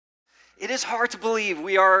It is hard to believe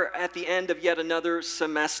we are at the end of yet another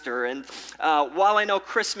semester. And while I know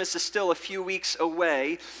Christmas is still a few weeks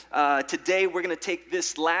away, today we're going to take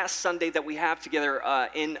this last Sunday that we have together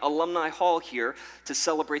in Alumni Hall here to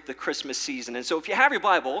celebrate the Christmas season. And so if you have your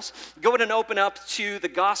Bibles, go ahead and open up to the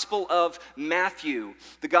Gospel of Matthew.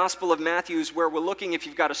 The Gospel of Matthew is where we're looking. If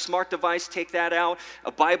you've got a smart device, take that out.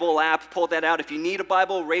 A Bible app, pull that out. If you need a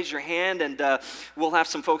Bible, raise your hand, and we'll have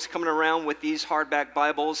some folks coming around with these hardback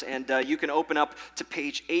Bibles, and you can open up to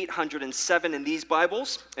page 807 in these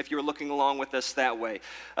Bibles if you're looking along with us that way.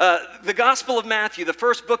 The Gospel of Matthew, the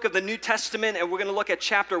first book of the New Testament, and we're going to look at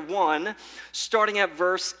chapter 1, starting at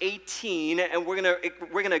verse 18, and we're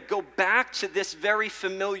going to go back to this very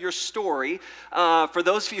familiar story. For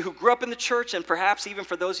those of you who grew up in the church, and perhaps even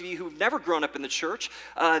for those of you who've never grown up in the church,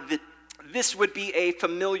 this would be a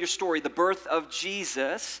familiar story, the birth of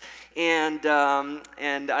Jesus, and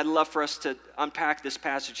I'd love for us to unpack this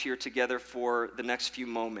passage here together for the next few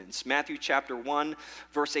moments. Matthew chapter 1,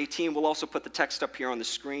 verse 18. We'll also put the text up here on the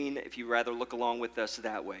screen if you'd rather look along with us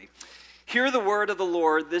that way. Hear the word of the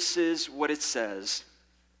Lord. This is what it says.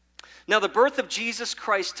 Now the birth of Jesus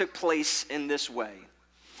Christ took place in this way.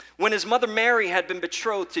 When his mother Mary had been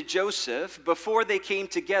betrothed to Joseph, before they came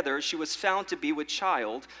together, she was found to be with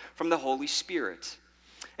child from the Holy Spirit.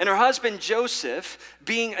 And her husband Joseph,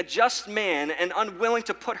 being a just man and unwilling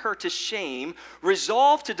to put her to shame,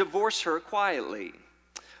 resolved to divorce her quietly.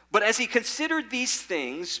 But as he considered these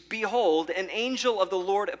things, behold, an angel of the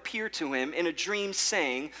Lord appeared to him in a dream,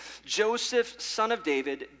 saying, Joseph, son of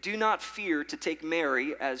David, do not fear to take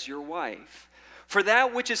Mary as your wife. For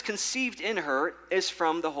that which is conceived in her is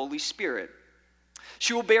from the Holy Spirit.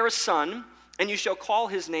 She will bear a son, and you shall call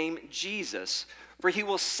his name Jesus, for he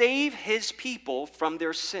will save his people from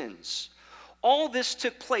their sins. All this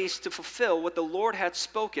took place to fulfill what the Lord had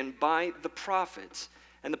spoken by the prophet.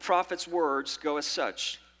 And the prophet's words go as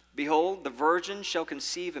such. Behold, the virgin shall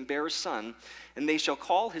conceive and bear a son, and they shall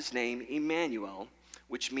call his name Emmanuel,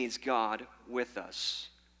 which means God with us.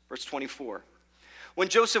 Verse 24. When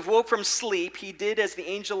Joseph woke from sleep, he did as the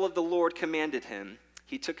angel of the Lord commanded him.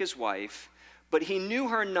 He took his wife, but he knew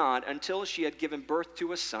her not until she had given birth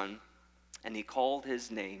to a son, and he called his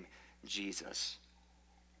name Jesus.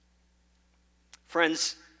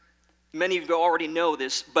 Friends, many of you already know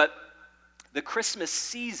this, but the Christmas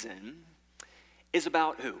season is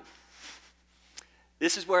about who?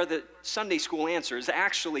 This is where the Sunday school answer is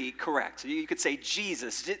actually correct. You could say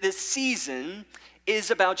Jesus. This season is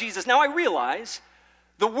about Jesus. Now I realize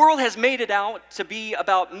the world has made it out to be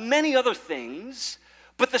about many other things,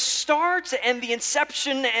 but the start and the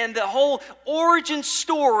inception and the whole origin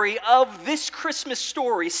story of this Christmas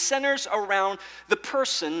story centers around the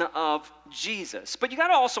person of Jesus. But you got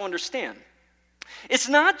to also understand, it's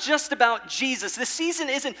not just about Jesus. This season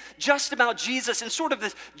isn't just about Jesus in sort of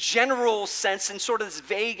this general sense, in sort of this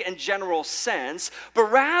vague and general sense, but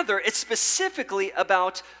rather it's specifically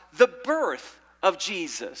about the birth of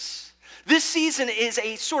Jesus. This season is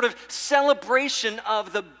a sort of celebration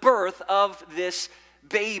of the birth of this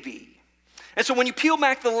baby. And so when you peel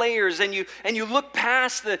back the layers and you look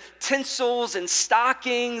past the tinsels and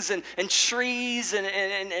stockings and trees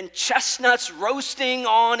and chestnuts roasting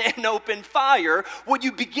on an open fire, what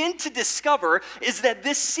you begin to discover is that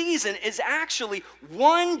this season is actually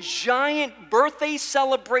one giant birthday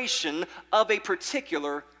celebration of a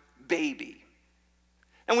particular baby.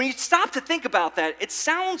 And when you stop to think about that, it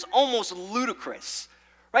sounds almost ludicrous,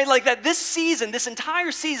 right? Like that this season, this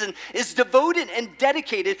entire season is devoted and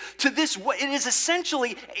dedicated to this. It is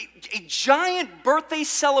essentially a giant birthday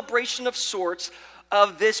celebration of sorts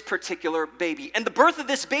of this particular baby. And the birth of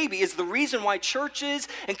this baby is the reason why churches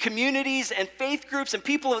and communities and faith groups and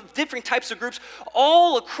people of different types of groups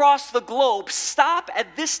all across the globe stop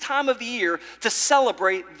at this time of the year to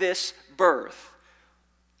celebrate this birth.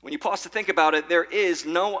 When you pause to think about it, there is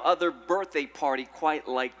no other birthday party quite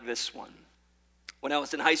like this one. When I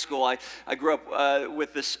was in high school, I grew up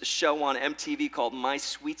with this show on MTV called My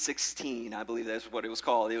Sweet 16. I believe that's what it was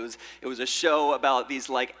called. It was a show about these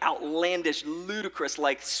like outlandish, ludicrous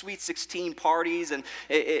like Sweet 16 parties. And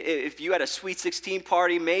if you had a Sweet 16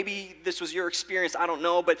 party, maybe this was your experience. I don't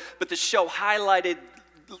know, but the show highlighted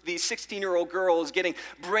these 16-year-old girls getting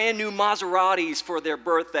brand new Maseratis for their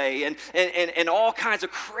birthday and all kinds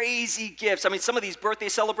of crazy gifts. I mean, some of these birthday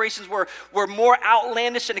celebrations were more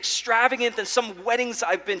outlandish and extravagant than some weddings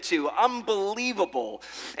I've been to. Unbelievable.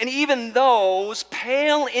 And even those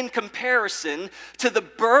pale in comparison to the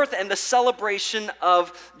birth and the celebration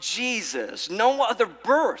of Jesus. No other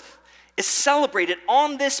birth is celebrated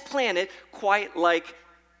on this planet quite like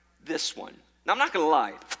this one. Now, I'm not going to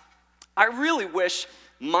lie. I really wish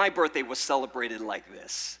my birthday was celebrated like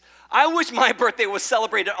this. I wish my birthday was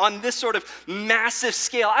celebrated on this sort of massive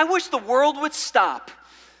scale. I wish the world would stop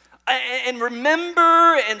and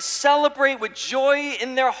remember and celebrate with joy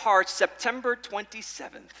in their hearts September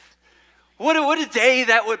 27th. What a day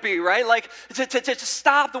that would be, right? Like to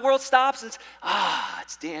stop, the world stops and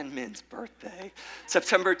it's Dan Min's birthday,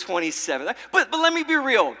 September 27th. But let me be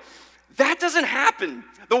real. That doesn't happen.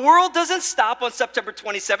 The world doesn't stop on September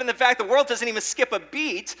 27th. In fact, the world doesn't even skip a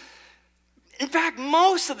beat. In fact,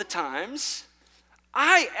 most of the times,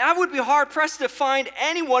 I would be hard-pressed to find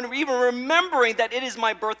anyone even remembering that it is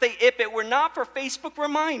my birthday if it were not for Facebook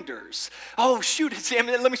reminders. Oh, shoot, it's him,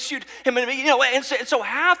 let me shoot him. And so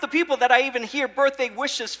half the people that I even hear birthday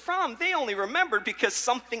wishes from, they only remembered because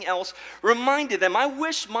something else reminded them. I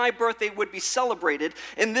wish my birthday would be celebrated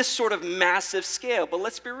in this sort of massive scale, but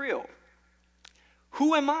let's be real.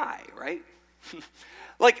 Who am I, right?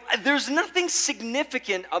 Like, there's nothing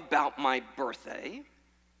significant about my birthday.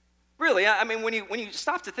 Really, I mean, when you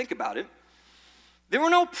stop to think about it, there were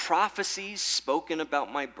no prophecies spoken about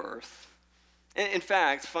my birth. In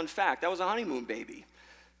fact, fun fact, I was a honeymoon baby.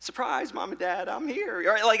 Surprise, Mom and Dad, I'm here.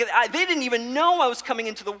 Like, they didn't even know I was coming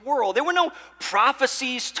into the world. There were no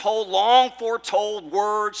prophecies told, long foretold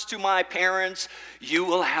words to my parents. You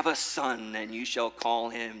will have a son, and you shall call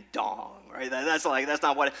him Dong. Right? That's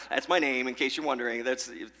my name. In case you're wondering, that's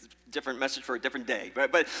a different message for a different day.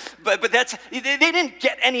 But that's they didn't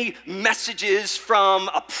get any messages from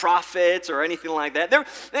a prophet or anything like that.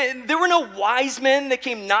 There were no wise men that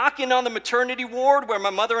came knocking on the maternity ward where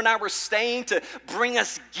my mother and I were staying to bring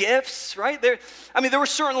us gifts. Right? There were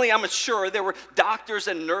certainly, I'm sure, there were doctors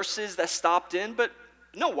and nurses that stopped in, but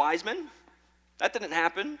no wise men. That didn't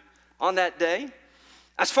happen on that day.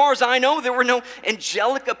 As far as I know, there were no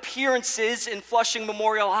angelic appearances in Flushing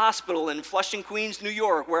Memorial Hospital in Flushing, Queens, New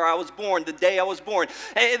York, where I was born, the day I was born.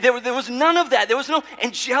 There was none of that. There was no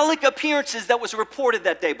angelic appearances that was reported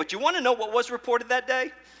that day. But you want to know what was reported that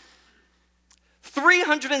day?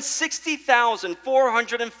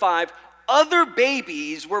 360,405 other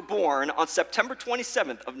babies were born on September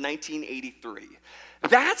 27th of 1983.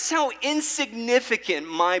 That's how insignificant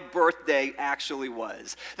my birthday actually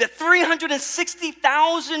was. That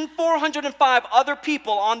 360,405 other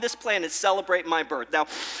people on this planet celebrate my birth. Now,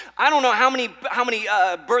 I don't know how many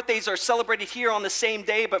birthdays are celebrated here on the same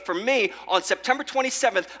day, but for me, on September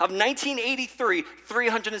 27th of 1983,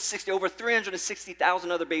 over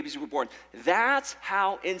 360,000 other babies were born. That's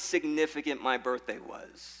how insignificant my birthday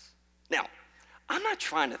was. Now, I'm not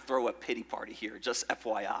trying to throw a pity party here, just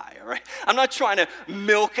FYI, all right? I'm not trying to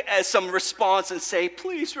milk as some response and say,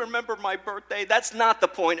 please remember my birthday. That's not the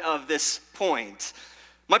point of this point.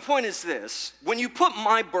 My point is this. When you put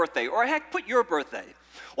my birthday, or heck, put your birthday,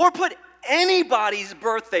 or put anybody's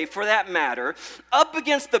birthday for that matter, up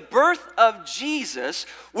against the birth of Jesus,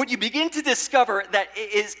 what you begin to discover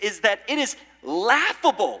is that it is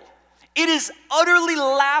laughable. It is utterly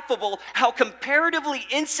laughable how comparatively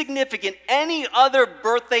insignificant any other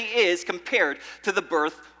birthday is compared to the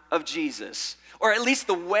birth of Jesus, or at least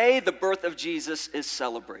the way the birth of Jesus is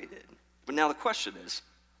celebrated. But now the question is,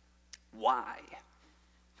 why?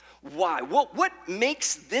 Why? What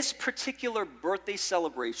makes this particular birthday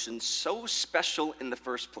celebration so special in the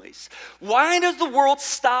first place? Why does the world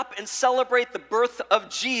stop and celebrate the birth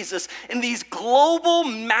of Jesus in these global,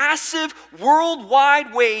 massive,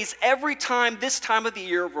 worldwide ways every time this time of the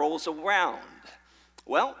year rolls around?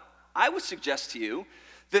 Well, I would suggest to you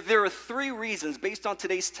that there are three reasons based on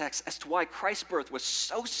today's text as to why Christ's birth was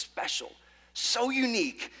so special, so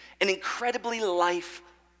unique, and incredibly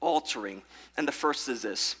life-altering. And the first is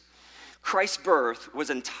this. Christ's birth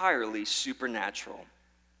was entirely supernatural.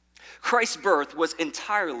 Christ's birth was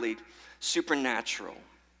entirely supernatural.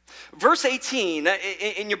 Verse 18,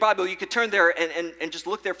 in your Bible, you could turn there and just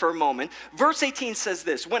look there for a moment. Verse 18 says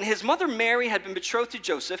this, when his mother Mary had been betrothed to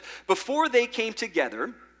Joseph, before they came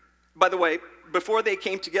together, by the way, before they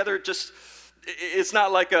came together, it's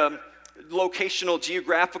not like a locational,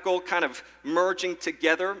 geographical kind of merging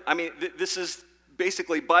together. I mean, this is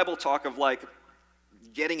basically Bible talk of like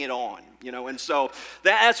getting it on, and so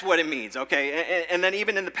that's what it means, okay? And then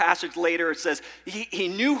even in the passage later, it says, he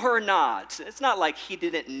knew her not. It's not like he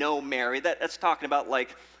didn't know Mary. That's talking about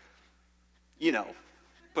like,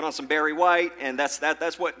 put on some Barry White, and that's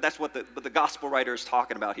what the gospel writer is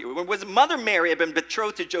talking about here. When his mother Mary had been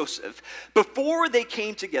betrothed to Joseph, before they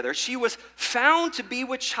came together, she was found to be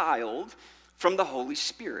with child from the Holy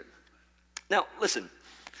Spirit. Now, listen.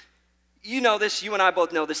 You know this, you and I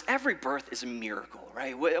both know this. Every birth is a miracle,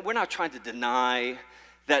 right? We're not trying to deny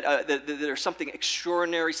that there's something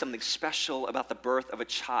extraordinary, something special about the birth of a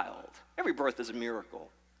child. Every birth is a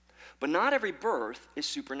miracle. But not every birth is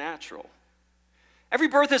supernatural. Every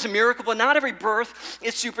birth is a miracle, but not every birth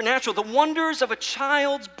is supernatural. The wonders of a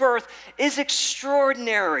child's birth is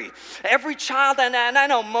extraordinary. Every child, and I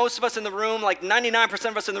know most of us in the room, like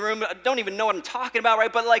 99% of us in the room, don't even know what I'm talking about,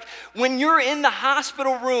 right? But like when you're in the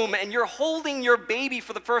hospital room and you're holding your baby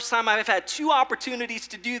for the first time, I've had 2 opportunities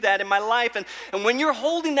to do that in my life. And when you're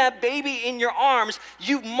holding that baby in your arms,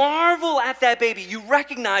 you marvel at that baby. You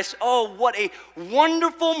recognize, oh, what a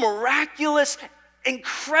wonderful, miraculous,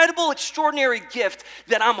 incredible, extraordinary gift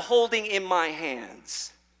that I'm holding in my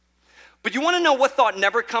hands. But you want to know what thought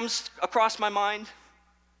never comes across my mind?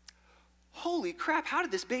 Holy crap, how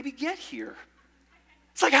did this baby get here?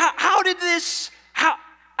 It's like, how did this,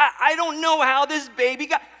 I don't know how this baby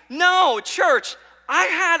got, no, church, I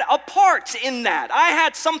had a part in that. I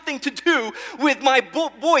had something to do with my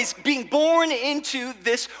boys being born into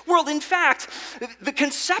this world. In fact, the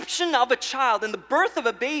conception of a child and the birth of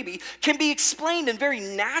a baby can be explained in very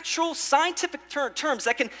natural, scientific terms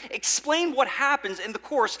that can explain what happens in the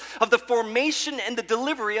course of the formation and the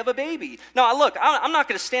delivery of a baby. Now, look, I'm not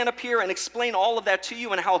going to stand up here and explain all of that to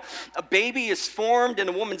you and how a baby is formed in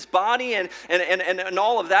a woman's body and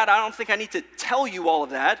all of that. I don't think I need to tell you all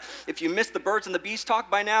of that. If you missed the birds and the bees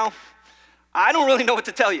talk by now, I don't really know what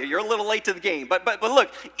to tell you. You're a little late to the game. But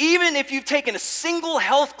look, even if you've taken a single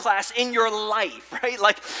health class in your life, right?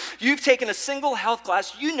 Like you've taken a single health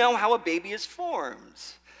class, you know how a baby is formed.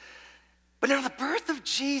 But now the birth of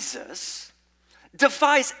Jesus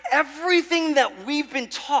defies everything that we've been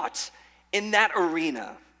taught in that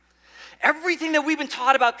arena. Everything that we've been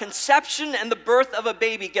taught about conception and the birth of a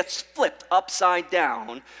baby gets flipped upside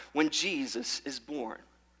down when Jesus is born.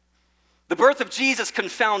 The birth of Jesus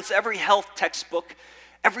confounds every health textbook,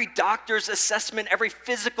 every doctor's assessment, every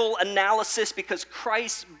physical analysis, because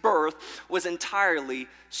Christ's birth was entirely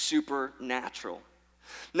supernatural.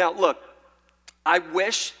 Now, look, I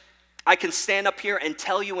wish I can stand up here and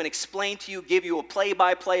tell you and explain to you, give you a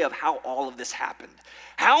play-by-play of how all of this happened.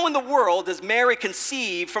 How in the world does Mary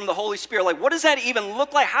conceive from the Holy Spirit? Like, what does that even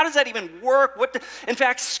look like? How does that even work? In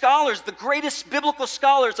fact, scholars, the greatest biblical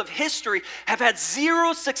scholars of history, have had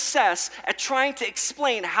zero success at trying to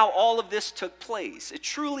explain how all of this took place. It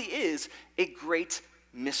truly is a great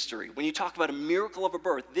mystery. When you talk about a miracle of a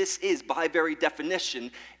birth, this is, by very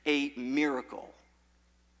definition, a miracle.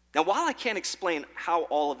 Now, while I can't explain how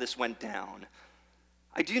all of this went down,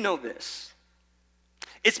 I do know this.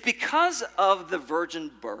 It's because of the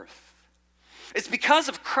virgin birth. It's because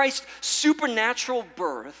of Christ's supernatural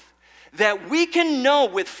birth that we can know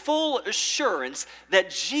with full assurance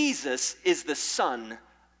that Jesus is the Son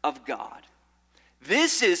of God.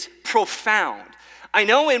 This is profound. I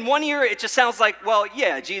know in one ear it just sounds like, well,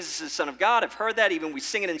 yeah, Jesus is the Son of God. I've heard that, even we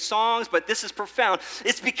sing it in songs, but this is profound.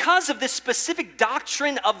 It's because of this specific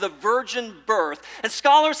doctrine of the virgin birth, and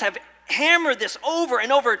scholars have hammered this over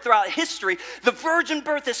and over throughout history. The virgin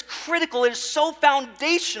birth is critical. It is so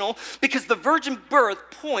foundational because the virgin birth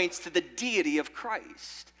points to the deity of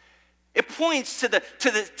Christ. It points to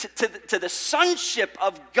the sonship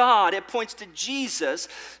of God. It points to Jesus.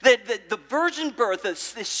 The virgin birth,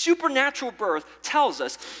 this supernatural birth, tells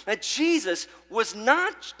us that Jesus was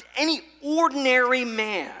not any ordinary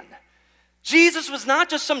man. Jesus was not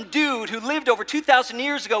just some dude who lived over 2,000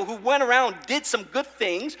 years ago, who went around, did some good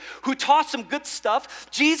things, who taught some good stuff.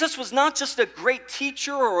 Jesus was not just a great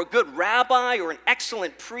teacher or a good rabbi or an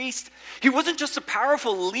excellent priest. He wasn't just a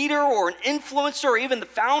powerful leader or an influencer or even the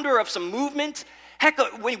founder of some movement. Heck,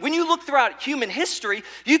 when you look throughout human history,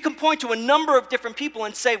 you can point to a number of different people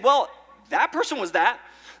and say, well, that person was that.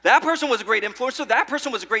 That person was a great influencer. That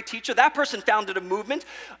person was a great teacher. That person founded a movement.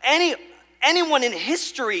 Anyone in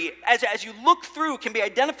history, as you look through, can be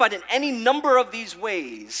identified in any number of these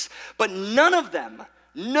ways. But none of them,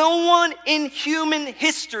 no one in human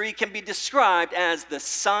history can be described as the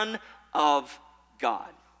Son of God.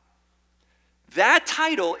 That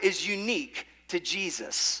title is unique to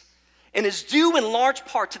Jesus and is due in large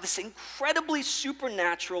part to this incredibly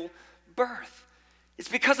supernatural birth. It's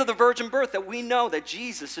because of the virgin birth that we know that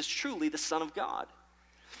Jesus is truly the Son of God.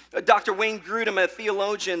 Dr. Wayne Grudem, a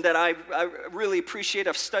theologian that I really appreciate,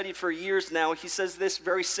 I've studied for years now, he says this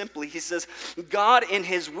very simply. He says, God in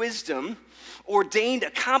his wisdom ordained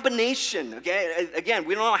a combination. Again,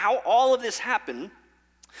 we don't know how all of this happened,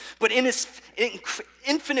 but in his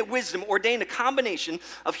infinite wisdom ordained a combination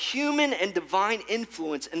of human and divine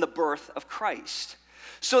influence in the birth of Christ,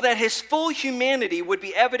 so that his full humanity would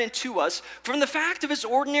be evident to us from the fact of his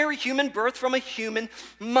ordinary human birth from a human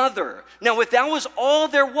mother. Now, if that was all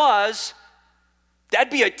there was,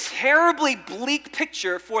 that'd be a terribly bleak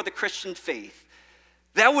picture for the Christian faith.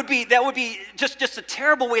 That would be just a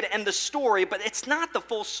terrible way to end the story, but it's not the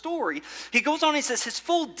full story. He goes on and he says his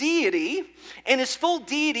full deity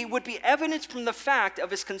would be evidenced from the fact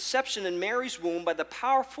of his conception in Mary's womb by the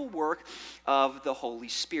powerful work of the Holy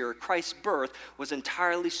Spirit. Christ's birth was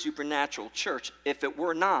entirely supernatural. Church, if it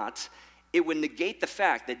were not, it would negate the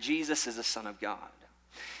fact that Jesus is the Son of God.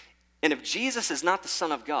 And if Jesus is not the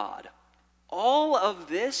Son of God, all of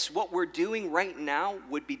this, what we're doing right now,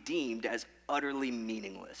 would be deemed as utterly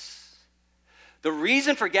meaningless. The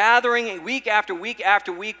reason for gathering week after week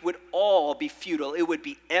after week would all be futile. It would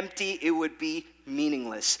be empty. It would be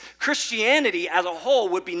meaningless. Christianity as a whole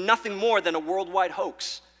would be nothing more than a worldwide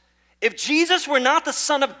hoax. If Jesus were not the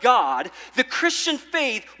Son of God, the Christian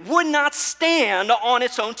faith would not stand on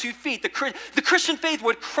its own 2 feet. The Christian faith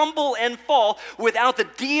would crumble and fall without the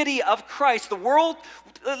deity of Christ. The world,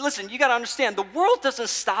 listen, you got to understand, the world doesn't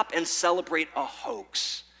stop and celebrate a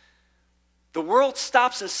hoax. The world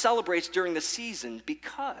stops and celebrates during the season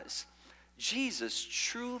because Jesus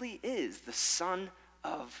truly is the Son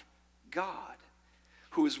of God,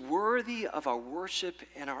 who is worthy of our worship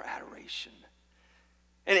and our adoration.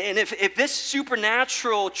 And if this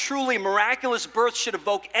supernatural, truly miraculous birth should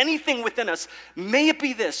evoke anything within us, may it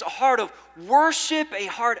be this: a heart of worship, a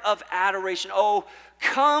heart of adoration. Oh,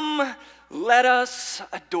 come, let us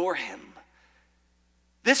adore him.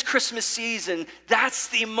 This Christmas season, that's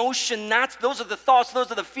the emotion, those are the thoughts,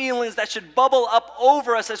 those are the feelings that should bubble up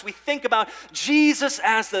over us as we think about Jesus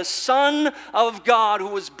as the Son of God who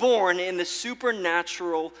was born in the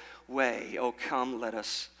supernatural way. Oh, come, let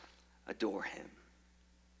us adore him.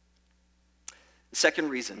 The second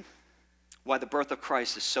reason why the birth of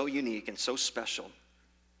Christ is so unique and so special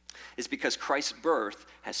is because Christ's birth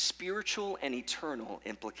has spiritual and eternal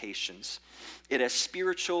implications. It has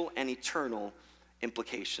spiritual and eternal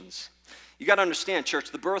implications. You got to understand,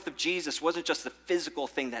 church, the birth of Jesus wasn't just a physical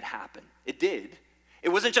thing that happened. It did. It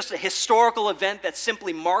wasn't just a historical event that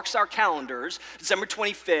simply marks our calendars, December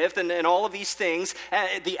 25th and all of these things,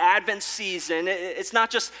 the Advent season. It's not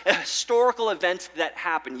just a historical event that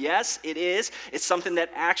happened. Yes, it is. It's something that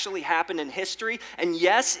actually happened in history. And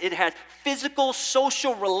yes, it had physical,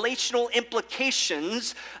 social, relational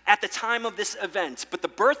implications at the time of this event. But the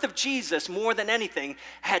birth of Jesus, more than anything,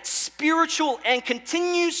 had spiritual and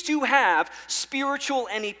continues to have spiritual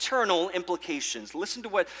and eternal implications. Listen to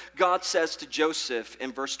what God says to Joseph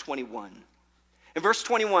in verse 21. In verse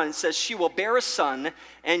 21, it says, "She will bear a son,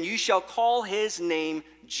 and you shall call his name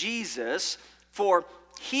Jesus, for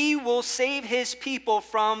he will save his people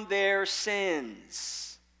from their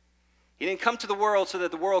sins." He didn't come to the world so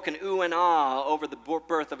that the world can ooh and ah over the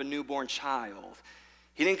birth of a newborn child.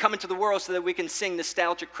 He didn't come into the world so that we can sing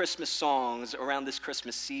nostalgic Christmas songs around this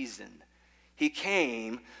Christmas season. He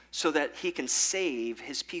came so that he can save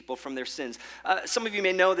his people from their sins. Some of you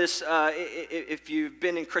may know this if you've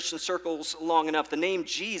been in Christian circles long enough. The name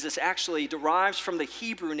Jesus actually derives from the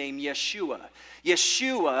Hebrew name Yeshua.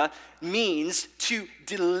 Yeshua means to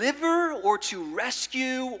deliver or to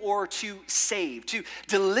rescue or to save. To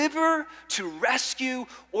deliver, to rescue,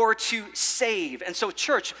 or to save. And so,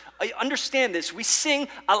 church, understand this. We sing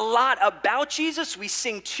a lot about Jesus. We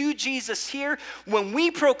sing to Jesus here. When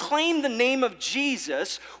we proclaim the name of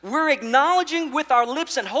Jesus, we're acknowledging with our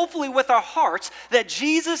lips and hopefully with our hearts that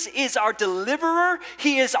Jesus is our deliverer,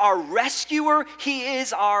 he is our rescuer, he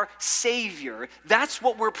is our savior. That's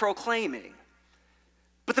what we're proclaiming.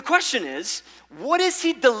 But the question is, what is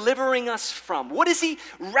he delivering us from? What is he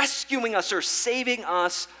rescuing us or saving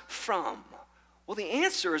us from? Well, the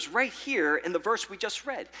answer is right here in the verse we just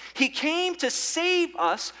read. He came to save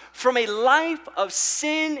us from a life of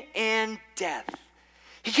sin and death.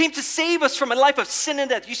 He came to save us from a life of sin and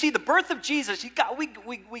death. You see, the birth of Jesus, we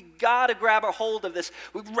got to grab a hold of this.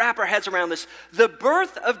 We wrap our heads around this. The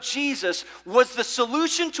birth of Jesus was the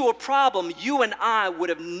solution to a problem you and I would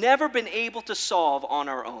have never been able to solve on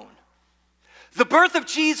our own. The birth of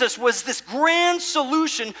Jesus was this grand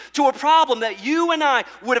solution to a problem that you and I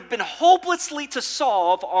would have been hopelessly to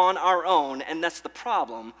solve on our own, and that's the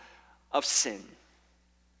problem of sin.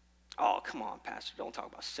 Oh, come on, Pastor, don't talk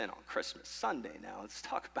about sin on Christmas Sunday now. Let's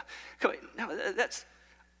talk about,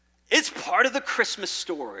 it's part of the Christmas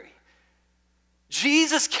story.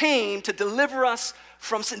 Jesus came to deliver us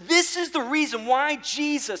from sin. This is the reason why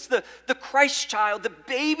Jesus, the Christ child, the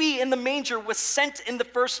baby in the manger, was sent in the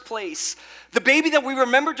first place. The baby that we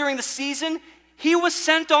remember during the season, he was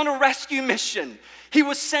sent on a rescue mission. He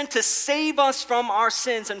was sent to save us from our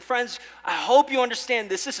sins. And friends, I hope you understand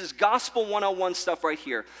this. This is Gospel 101 stuff right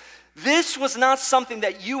here. This was not something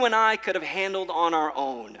that you and I could have handled on our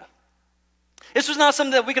own. This was not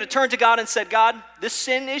something that we could have turned to God and said, God, this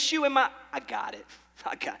sin issue, I got it.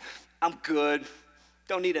 I'm good.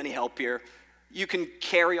 Don't need any help here. You can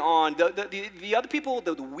carry on. The other people,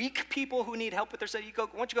 the weak people who need help with their sin, why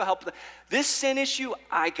don't you go help them? This sin issue,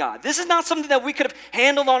 I got. This is not something that we could have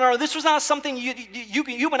handled on our own. This was not something you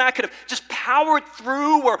and I could have just powered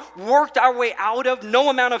through or worked our way out of. No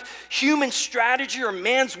amount of human strategy or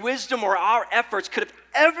man's wisdom or our efforts could have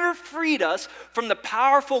ever freed us from the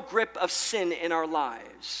powerful grip of sin in our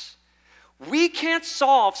lives. We can't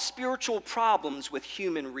solve spiritual problems with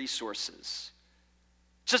human resources.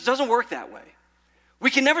 It just doesn't work that way. We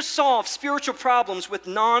can never solve spiritual problems with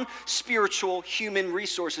non-spiritual human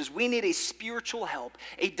resources. We need a spiritual help,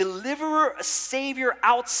 a deliverer, a savior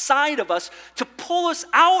outside of us to pull us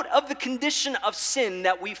out of the condition of sin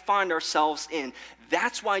that we find ourselves in.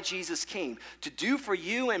 That's why Jesus came, to do for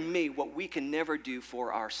you and me what we can never do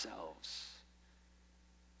for ourselves.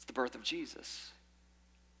 It's the birth of Jesus.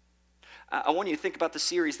 I want you to think about the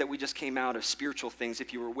series that we just came out of, Spiritual Things,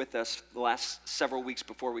 if you were with us the last several weeks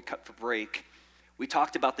before we cut for break. We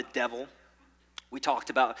talked about the devil. We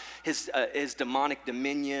talked about his demonic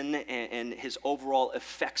dominion and his overall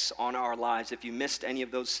effects on our lives. If you missed any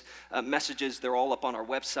of those messages, they're all up on our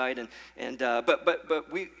website. But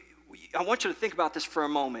I want you to think about this for a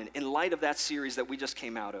moment in light of that series that we just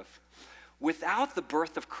came out of. Without the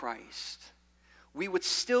birth of Christ, we would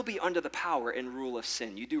still be under the power and rule of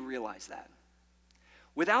sin. You do realize that.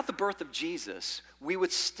 Without the birth of Jesus, we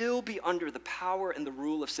would still be under the power and the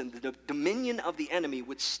rule of sin. The dominion of the enemy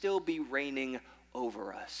would still be reigning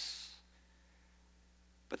over us.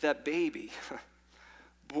 But that baby,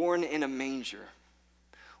 born in a manger,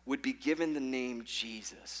 would be given the name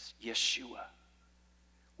Jesus, Yeshua,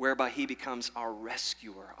 whereby he becomes our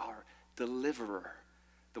rescuer, our deliverer,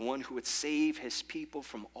 the one who would save his people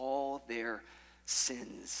from all their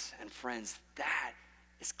sins. And friends, that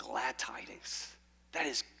is glad tidings. That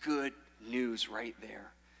is good news right there.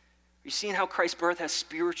 Are you seeing how Christ's birth has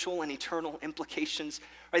spiritual and eternal implications?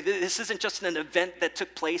 Right? This isn't just an event that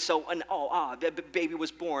took place, the baby was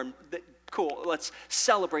born. Cool, let's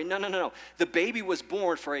celebrate. No. The baby was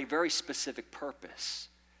born for a very specific purpose,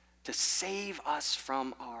 to save us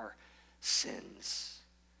from our sins.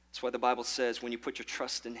 That's why the Bible says when you put your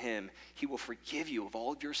trust in him, he will forgive you of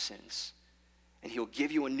all of your sins. And he'll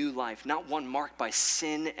give you a new life, not one marked by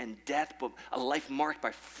sin and death, but a life marked by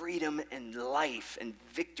freedom and life and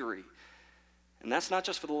victory. And that's not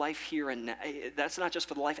just for the life here and now. That's not just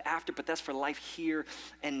for the life after, but that's for life here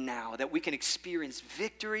and now. That we can experience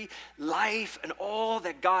victory, life, and all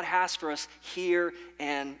that God has for us here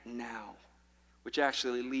and now. Which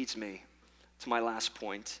actually leads me to my last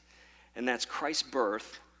point, and that's Christ's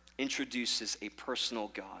birth introduces a personal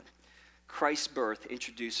God. Christ's birth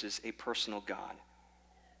introduces a personal God.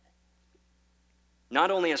 Not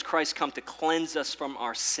only has Christ come to cleanse us from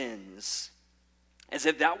our sins, as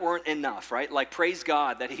if that weren't enough, right? Like, praise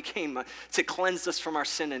God that he came to cleanse us from our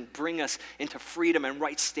sin and bring us into freedom and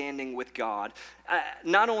right standing with God.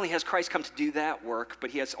 Not only has Christ come to do that work,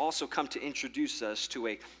 but he has also come to introduce us to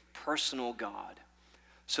a personal God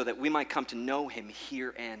so that we might come to know him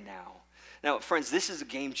here and now. Now, friends, this is a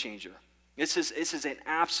game changer. This is an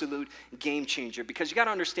absolute game changer, because you got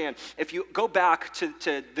to understand, if you go back to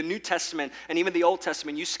the New Testament and even the Old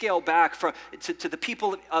Testament, you scale back to the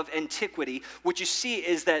people of antiquity, what you see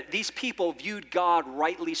is that these people viewed God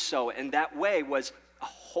rightly so, and that way was a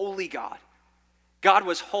holy God. God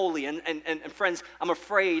was holy, and friends, I'm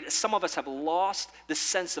afraid some of us have lost the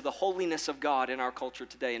sense of the holiness of God in our culture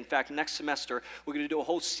today. In fact, next semester, we're going to do a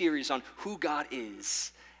whole series on who God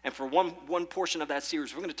is. And for one portion of that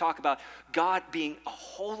series, we're going to talk about God being a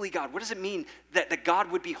holy God. What does it mean that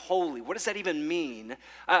God would be holy? What does that even mean?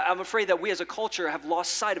 I'm afraid that we as a culture have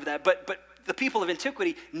lost sight of that. But the people of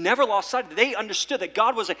antiquity never lost sight of it. They understood that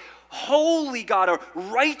God was a holy God, a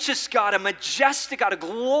righteous God, a majestic God, a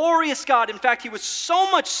glorious God. In fact, he was so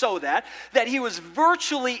much so that he was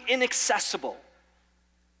virtually inaccessible.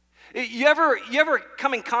 You ever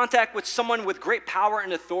come in contact with someone with great power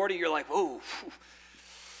and authority? You're like, whoa,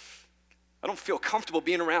 I don't feel comfortable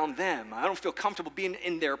being around them. I don't feel comfortable being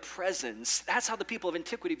in their presence. That's how the people of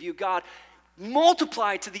antiquity view God.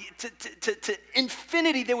 Multiplied to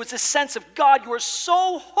infinity, there was a sense of, God, you are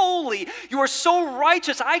so holy, you are so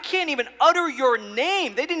righteous, I can't even utter your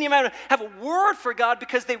name. They didn't even have a word for God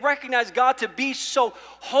because they recognized God to be so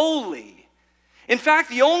holy. In fact,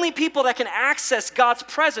 the only people that can access God's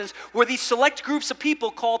presence were these select groups of people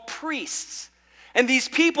called priests. And these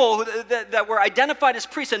people that were identified as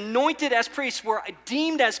priests, anointed as priests, were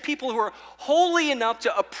deemed as people who were holy enough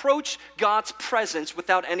to approach God's presence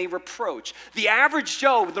without any reproach. The average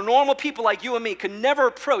Joe, the normal people like you and me, could never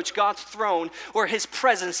approach God's throne or his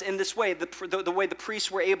presence in this way, the way the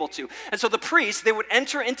priests were able to. And so the priests, they would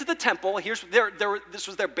enter into the temple. This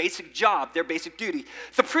was their basic job, their basic duty.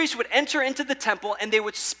 The priests would enter into the temple and they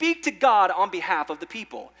would speak to God on behalf of the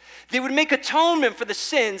people. They would make atonement for the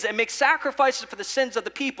sins and make sacrifices for the sins of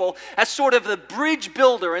the people as sort of the bridge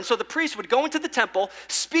builder. And so the priest would go into the temple,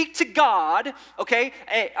 speak to God, okay,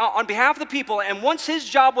 on behalf of the people, and once his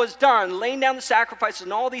job was done, laying down the sacrifices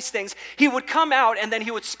and all these things, he would come out and then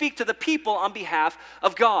he would speak to the people on behalf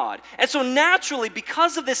of God. And so naturally,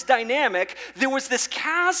 because of this dynamic, there was this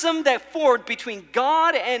chasm that formed between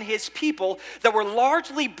God and his people that were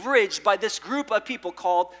largely bridged by this group of people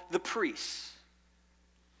called the priests.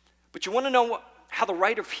 But you want to know how the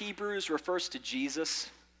writer of Hebrews refers to Jesus?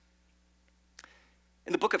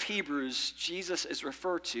 In the book of Hebrews, Jesus is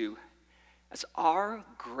referred to as our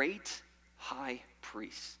great high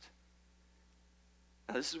priest.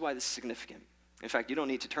 Now, this is why this is significant. In fact, you don't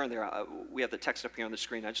need to turn there. We have the text up here on the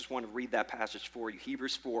screen. I just want to read that passage for you.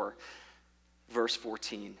 Hebrews 4, verse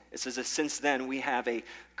 14. It says, since then we have a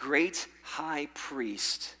great high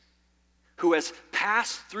priest who has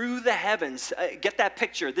passed through the heavens. Get that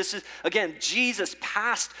picture. This is, again, Jesus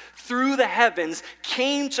passed through the heavens,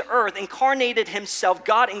 came to earth, incarnated himself.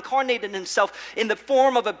 God incarnated himself in the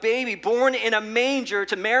form of a baby born in a manger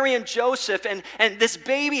to Mary and Joseph. And this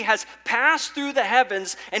baby has passed through the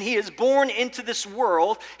heavens, and he is born into this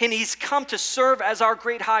world, and he's come to serve as our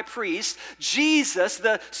great high priest. Jesus,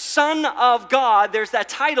 the Son of God, there's that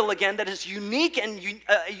title again that is unique and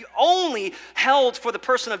only held for the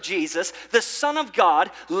person of Jesus. The Son of God,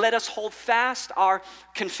 let us hold fast our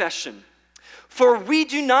confession. For we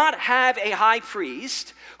do not have a high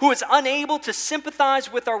priest who is unable to sympathize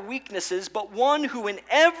with our weaknesses, but one who in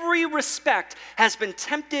every respect has been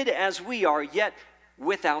tempted as we are, yet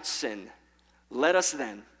without sin. Let us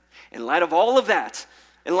then, in light of all of that,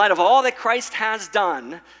 in light of all that Christ has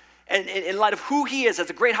done, and in light of who he is as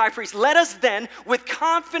a great high priest, let us then with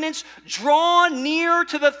confidence draw near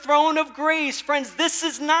to the throne of grace. Friends, this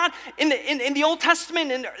is not, in the Old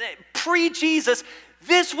Testament, and pre-Jesus,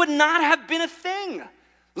 this would not have been a thing.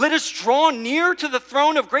 Let us draw near to the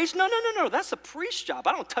throne of grace. No, that's a priest's job.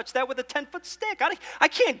 I don't touch that with a 10-foot stick. I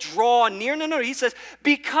can't draw near. No. He says,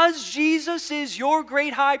 because Jesus is your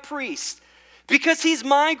great high priest, because he's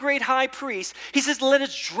my great high priest, he says, let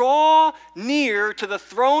us draw near to the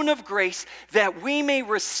throne of grace that we may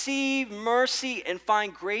receive mercy and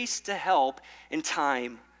find grace to help in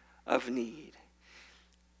time of need.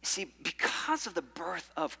 You see, because of the birth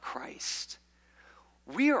of Christ,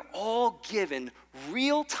 we are all given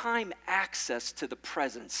real-time access to the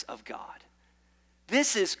presence of God.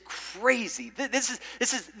 This is crazy. This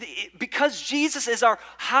is because Jesus is our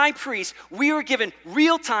high priest, we are given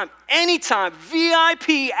real-time, anytime,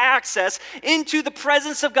 VIP access into the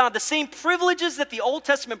presence of God. The same privileges that the Old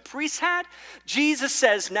Testament priests had, Jesus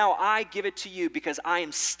says, now I give it to you because I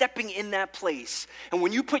am stepping in that place. And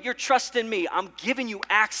when you put your trust in me, I'm giving you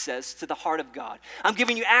access to the heart of God. I'm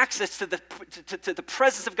giving you access to the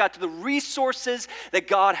presence of God, to the resources that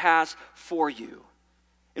God has for you.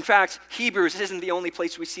 In fact, Hebrews isn't the only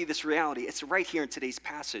place we see this reality. It's right here in today's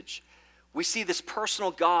passage. We see this personal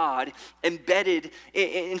God embedded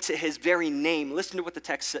into his very name. Listen to what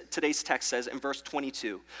today's text says in verse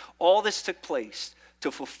 22. All this took place to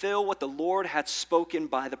fulfill what the Lord had spoken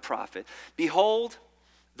by the prophet. Behold,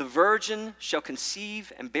 the virgin shall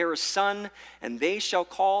conceive and bear a son, and they shall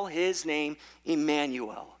call his name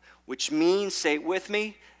Emmanuel, which means, say it with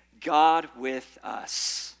me, God with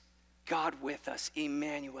us. God with us,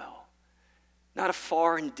 Emmanuel. Not a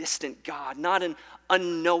far and distant God, not an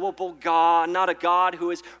unknowable God, not a God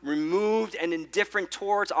who is removed and indifferent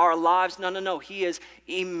towards our lives. No. He is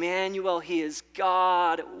Emmanuel. He is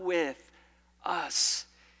God with us.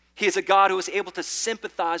 He is a God who is able to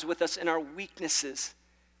sympathize with us in our weaknesses.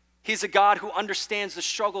 He's a God who understands the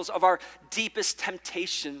struggles of our deepest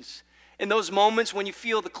temptations. In those moments when you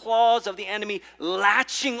feel the claws of the enemy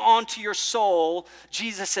latching onto your soul,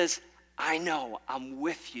 Jesus says, I know, I'm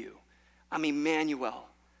with you. I'm Emmanuel.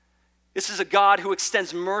 This is a God who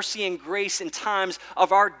extends mercy and grace in times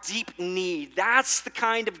of our deep need. That's the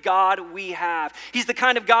kind of God we have. He's the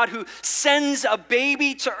kind of God who sends a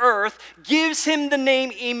baby to earth, gives him the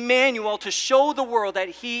name Emmanuel to show the world that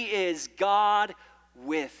he is God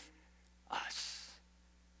with us.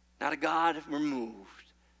 Not a God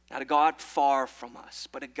removed, not a God far from us,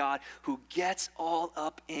 but a God who gets all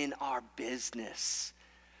up in our business.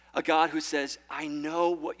 A God who says, I know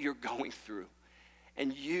what you're going through,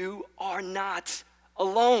 and you are not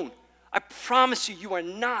alone. I promise you, you are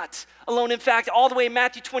not alone. In fact, all the way in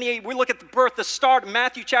Matthew 28, we look at the birth, the start of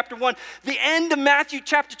Matthew chapter 1. The end of Matthew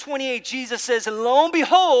chapter 28, Jesus says, and lo and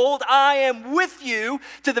behold, I am with you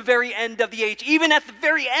to the very end of the age. Even at the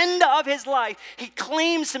very end of his life, he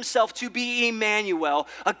claims himself to be Emmanuel,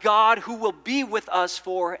 a God who will be with us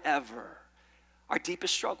forever. Our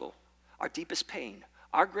deepest struggle, our deepest pain,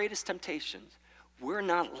 our greatest temptations, we're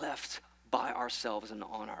not left by ourselves and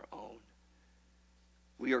on our own.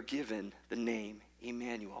 We are given the name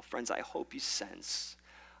Emmanuel. Friends, I hope you sense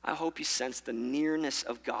the nearness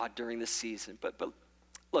of God during this season. But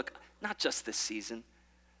look, not just this season.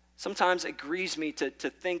 Sometimes it grieves me to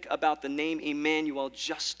think about the name Emmanuel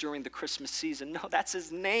just during the Christmas season. No, that's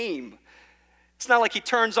his name. It's not like he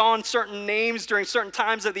turns on certain names during certain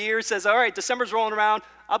times of the year, says, all right, December's rolling around,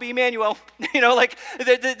 I'll be Emmanuel. Like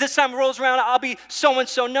this time rolls around, I'll be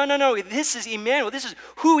so-and-so. No. This is Emmanuel. This is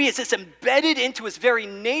who he is. It's embedded into his very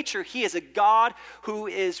nature. He is a God who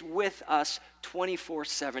is with us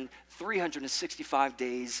 24/7, 365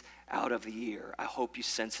 days out of the year. I hope you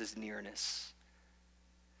sense his nearness.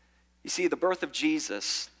 You see, the birth of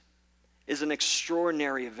Jesus is an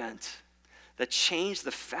extraordinary event that changed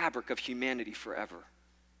the fabric of humanity forever.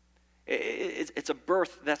 It's a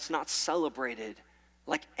birth that's not celebrated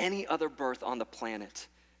like any other birth on the planet.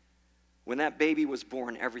 When that baby was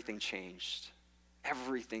born, everything changed.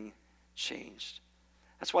 Everything changed.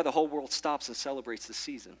 That's why the whole world stops and celebrates the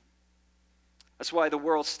season. That's why the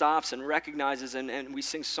world stops and recognizes, and we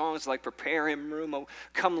sing songs like Prepare Him Room, oh,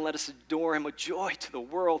 come let us adore Him, a joy to the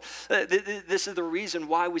world. This is the reason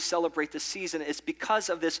why we celebrate this season. It's because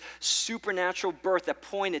of this supernatural birth that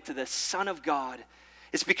pointed to the Son of God.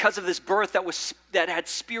 It's because of this birth that had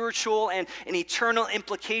spiritual and eternal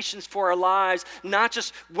implications for our lives, not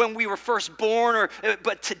just when we were first born,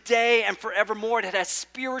 but today and forevermore. It has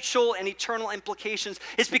spiritual and eternal implications.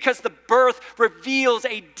 It's because the birth reveals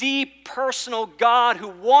a deep personal God who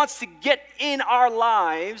wants to get in our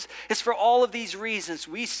lives. It's for all of these reasons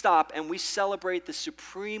we stop and we celebrate the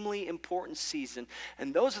supremely important season.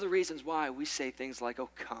 And those are the reasons why we say things like, oh,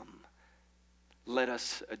 come, let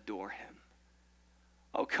us adore Him.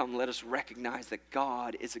 Oh, come, let us recognize that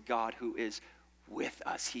God is a God who is with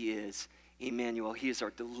us. He is Emmanuel. He is our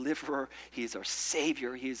deliverer. He is our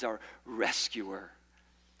Savior. He is our rescuer.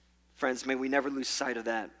 Friends, may we never lose sight of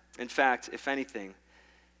that. In fact, if anything,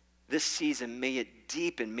 this season, may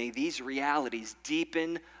these realities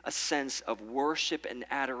deepen a sense of worship and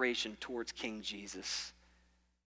adoration towards King Jesus.